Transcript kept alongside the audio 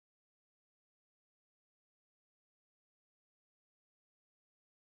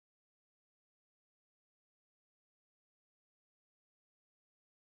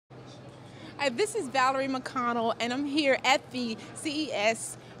Hi, this is Valerie McConnell, and I'm here at the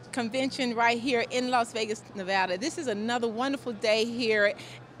CES convention right here in Las Vegas, Nevada. This is another wonderful day here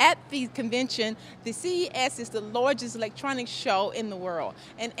at the convention. The CES is the largest electronics show in the world,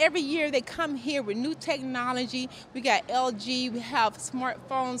 and every year they come here with new technology. We got LG, we have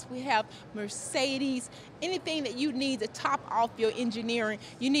smartphones, we have Mercedes. Anything that you need to top off your engineering,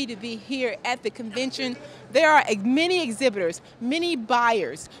 you need to be here at the convention. There are many exhibitors, many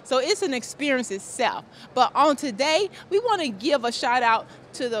buyers, so it's an experience itself. But on today, we want to give a shout out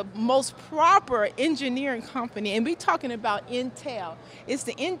to the most proper engineering company, and we're talking about Intel. It's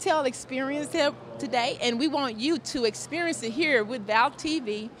the Intel experience here today, and we want you to experience it here with Val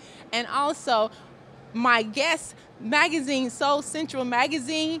TV, and also my guest magazine, Soul Central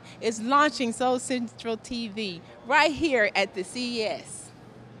Magazine, is launching Soul Central TV right here at the CES.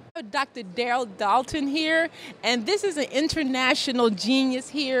 Dr. Daryl Dalton here, and this is an international genius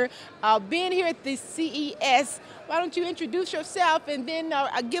here. Being here at the CES, why don't you introduce yourself and then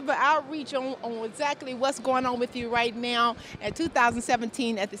give an outreach on exactly what's going on with you right now at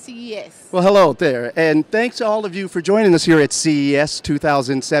 2017 at the CES. Well, hello there, and thanks to all of you for joining us here at CES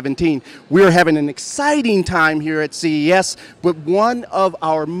 2017. We're having an exciting time here at CES, but one of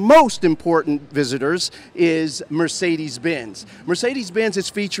our most important visitors is Mercedes-Benz. Mercedes-Benz is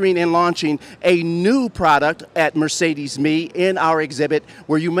featuring and launching a new product at Mercedes-Me in our exhibit,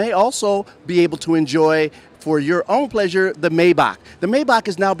 where you may also be able to enjoy, for your own pleasure, the Maybach. The Maybach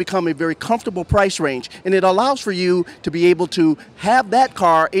has now become a very comfortable price range, and it allows for you to be able to have that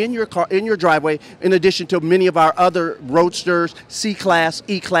car in your driveway, in addition to many of our other Roadsters, C-Class,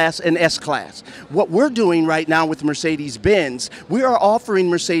 E-Class, and S-Class. What we're doing right now with Mercedes-Benz, we are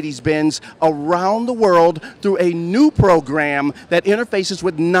offering Mercedes-Benz around the world through a new program that interfaces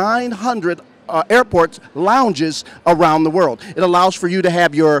with 900 airports, lounges around the world. It allows for you to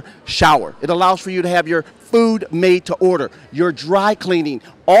have your shower. It allows for you to have your food made to order, your dry cleaning,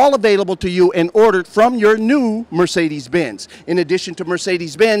 all available to you and ordered from your new Mercedes-Benz. In addition to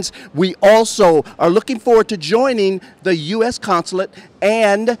Mercedes-Benz, we also are looking forward to joining the U.S. Consulate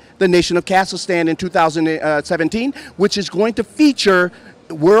and the Nation of Kazakhstan in 2017, which is going to feature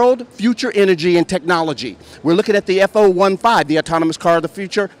World Future Energy and Technology. We're looking at the F015, the autonomous car of the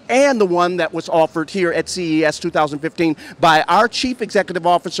future, and the one that was offered here at CES 2015 by our Chief Executive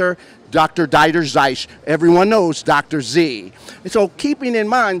Officer, Dr. Dieter Zeiss. Everyone knows Dr. Z. So keeping in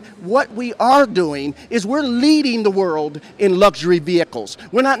mind, what we are doing is we're leading the world in luxury vehicles.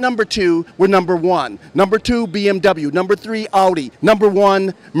 We're not number two, we're number one. Number two, BMW. Number three, Audi. Number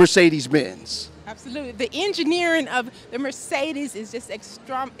one, Mercedes-Benz. Absolutely. The engineering of the Mercedes is just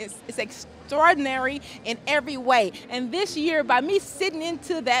extraordinary in every way. And this year, by me sitting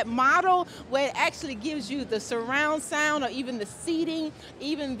into that model where it actually gives you the surround sound, or even the seating,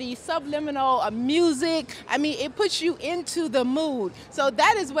 even the subliminal music, I mean, it puts you into the mood. So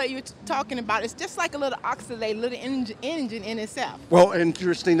that is what you're talking about. It's just like a little oxalate, little engine in itself. Well,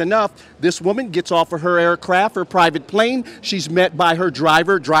 interesting enough, this woman gets off of her aircraft, her private plane. She's met by her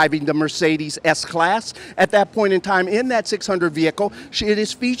driver driving the Mercedes S-Class. At that point in time, in that 600 vehicle, it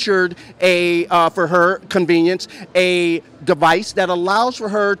is featured for her convenience, a device that allows for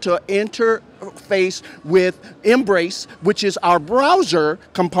her to interface with Embrace, which is our browser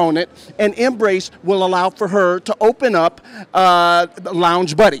component, and Embrace will allow for her to open up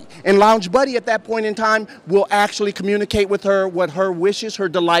Lounge Buddy. And Lounge Buddy at that point in time will actually communicate with her what her wishes, her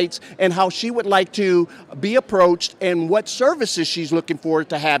delights, and how she would like to be approached, and what services she's looking forward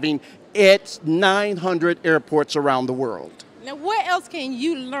to having at 900 airports around the world. Now, where else can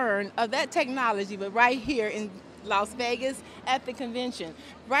you learn of that technology but right here in Las Vegas at the convention?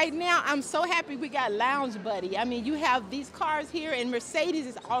 Right now, I'm so happy we got Lounge Buddy. I mean, you have these cars here, and Mercedes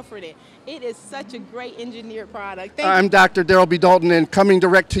is offering it. It is such a great engineered product. I'm Dr. Daryl B. Dalton, and coming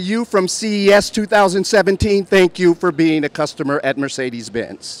direct to you from CES 2017, thank you for being a customer at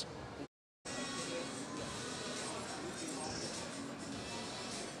Mercedes-Benz.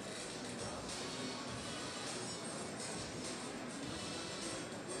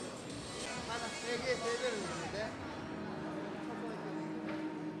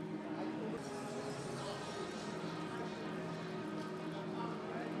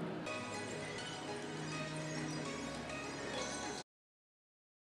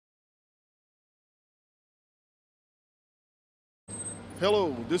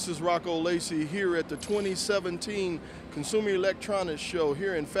 Hello, this is Rocco Lacey here at the 2017 Consumer Electronics Show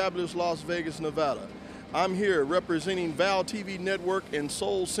here in fabulous Las Vegas, Nevada. I'm here representing Val TV Network and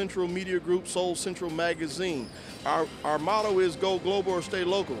Soul Central Media Group, Soul Central Magazine. Our motto is go global or stay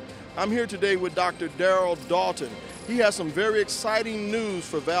local. I'm here today with Dr. Daryl Dalton. He has some very exciting news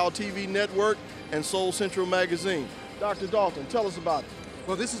for Val TV Network and Soul Central Magazine. Dr. Dalton, tell us about it.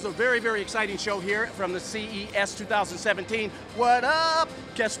 Well, this is a very, very exciting show here from the CES 2017. What up?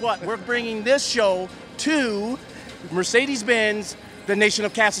 Guess what? We're bringing this show to Mercedes-Benz, the nation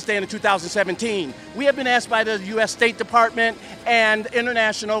of Kazakhstan in 2017. We have been asked by the U.S. State Department and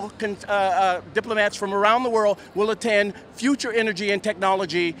international diplomats from around the world will attend Future Energy and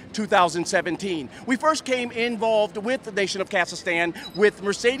Technology 2017. We first came involved with the nation of Kazakhstan with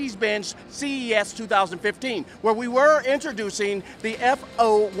Mercedes-Benz CES 2015, where we were introducing the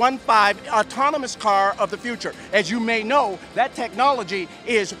F015 autonomous car of the future. As you may know, that technology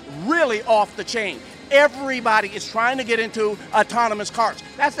is really off the chain. Everybody is trying to get into autonomous cars.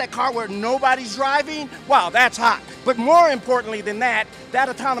 That's that car where nobody's driving. Wow, that's hot. But more importantly than that, that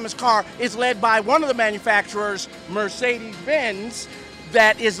autonomous car is led by one of the manufacturers, Mercedes-Benz,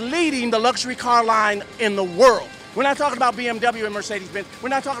 that is leading the luxury car line in the world. We're not talking about BMW and Mercedes-Benz. We're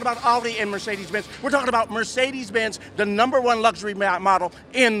not talking about Audi and Mercedes-Benz. We're talking about Mercedes-Benz, the #1 luxury model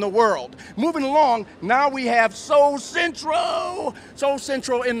in the world. Moving along, now we have Soul Central. Soul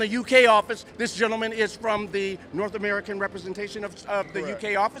Central in the UK office. This gentleman is from the North American representation of the Correct.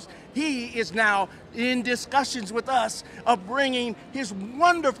 UK office. He is now in discussions with us of bringing his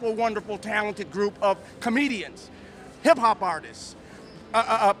wonderful, wonderful, talented group of comedians, hip-hop artists,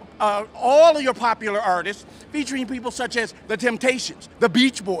 all of your popular artists, featuring people such as The Temptations, The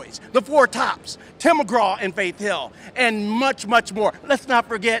Beach Boys, The Four Tops, Tim McGraw and Faith Hill, and much, much more. Let's not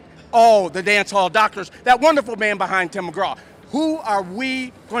forget, the Dance Hall Doctors, that wonderful man behind Tim McGraw. Who are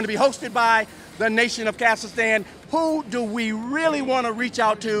we going to be hosted by? The nation of Kazakhstan. Who do we really want to reach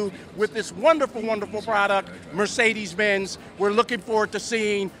out to with this wonderful, wonderful product, Mercedes-Benz? We're looking forward to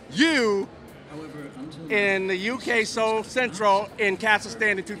seeing you in the UK Soul Central in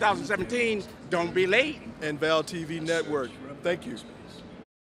Kazakhstan in 2017. Don't be late. And Val TV Network. Thank you.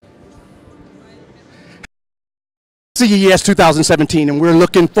 CES 2017, and we're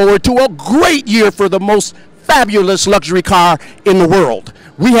looking forward to a great year for the most fabulous luxury car in the world.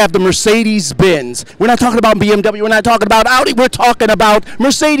 We have the Mercedes-Benz. We're not talking about BMW, we're not talking about Audi, we're talking about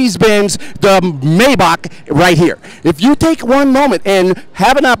Mercedes-Benz, the Maybach right here. If you take one moment and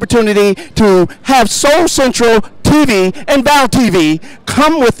have an opportunity to have Soul Central TV and Val TV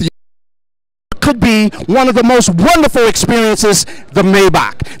come with you, could be one of the most wonderful experiences, the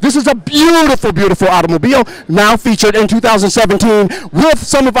Maybach. This is a beautiful, beautiful automobile, now featured in 2017 with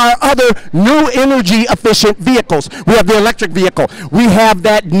some of our other new energy efficient vehicles. We have the electric vehicle. We have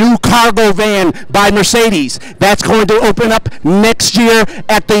that new cargo van by Mercedes. That's going to open up next year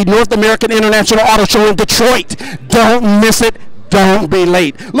at the North American International Auto Show in Detroit. Don't miss it. Don't be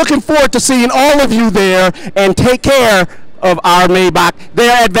late. Looking forward to seeing all of you there, and take care of our Maybach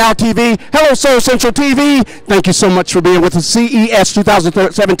there at Val TV. Hello, Soul Central TV. Thank you so much for being with us. CES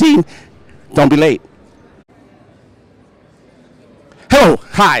 2017. Don't be late. Hello,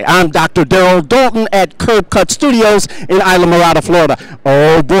 hi, I'm Dr. Daryl Dalton at Curb Cut Studios in Isla Mirada, Florida.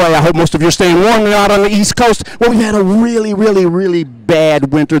 Oh boy, I hope most of you are staying warm out on the East Coast. Well, we've had a really, really, really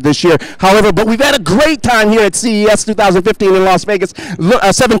bad winter this year. However, but we've had a great time here at CES 2015 in Las Vegas,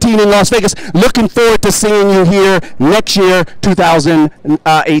 17 in Las Vegas. Looking forward to seeing you here next year,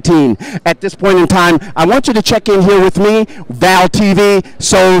 2018. At this point in time, I want you to check in here with me, Val TV,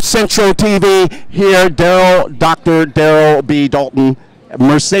 Soul Central TV, here, Dr. Daryl B. Dalton,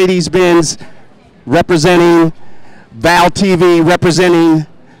 Mercedes-Benz representing, Val TV representing,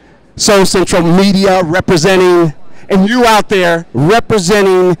 Soul Central Media representing, and you out there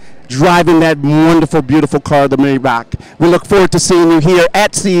representing, driving that wonderful, beautiful car, the Maybach. We look forward to seeing you here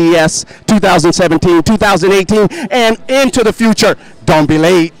at CES 2017, 2018, and into the future. Don't be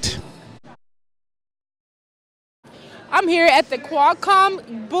late. I'm here at the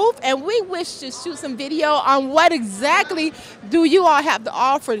Qualcomm booth, and we wish to shoot some video on what exactly do you all have to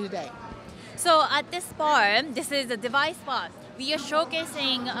offer today. So at this bar, this is a device bar. We are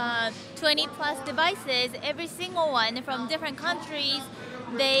showcasing 20 plus devices, every single one from different countries.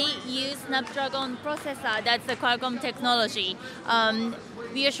 They use Snapdragon processor, that's the Qualcomm technology.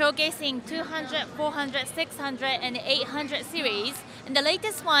 We are showcasing 200, 400, 600, and 800 series. And the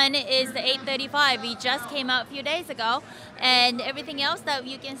latest one is the 835. We just came out a few days ago. And everything else that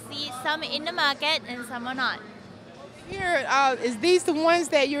you can see, some in the market and some are not. Here, is these the ones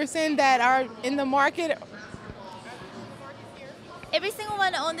that you're saying that are in the market? Every single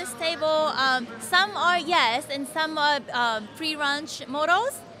one on this table, some are yes, and some are pre-launch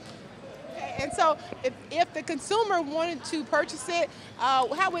models. Okay, and so if the consumer wanted to purchase it,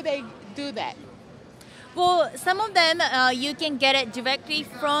 how would they do that? Well, some of them you can get it directly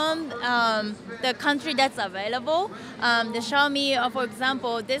from the country that's available. The Xiaomi, for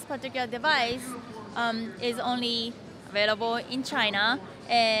example, this particular device is only available in China,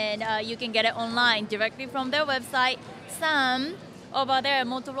 and you can get it online directly from their website. Some over there,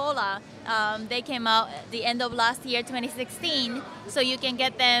 Motorola, they came out at the end of last year, 2016, so you can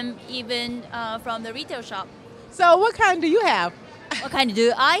get them even from the retail shop. So what kind do you have? What kind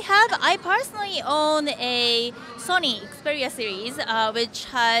do I have? I personally own a Sony Xperia series, which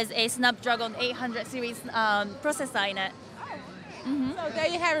has a Snapdragon 800 series processor in it. So there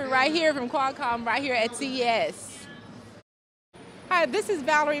you have it right here from Qualcomm, right here at CES. Hi, this is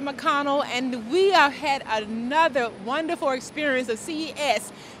Valerie McConnell, and we have had another wonderful experience of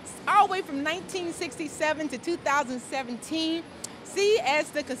CES, all the way from 1967 to 2017. CES,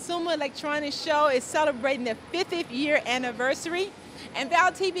 the Consumer Electronics Show, is celebrating their 50th year anniversary, and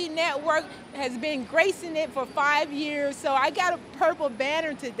Val TV Network has been gracing it for 5 years. So I got a purple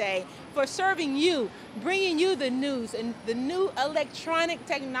banner today for serving you, bringing you the news, and the new electronic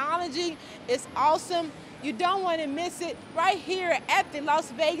technology is awesome. You don't want to miss it right here at the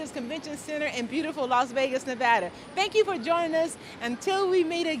Las Vegas Convention Center in beautiful Las Vegas, Nevada. Thank you for joining us. Until we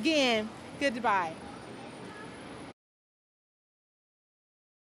meet again, goodbye.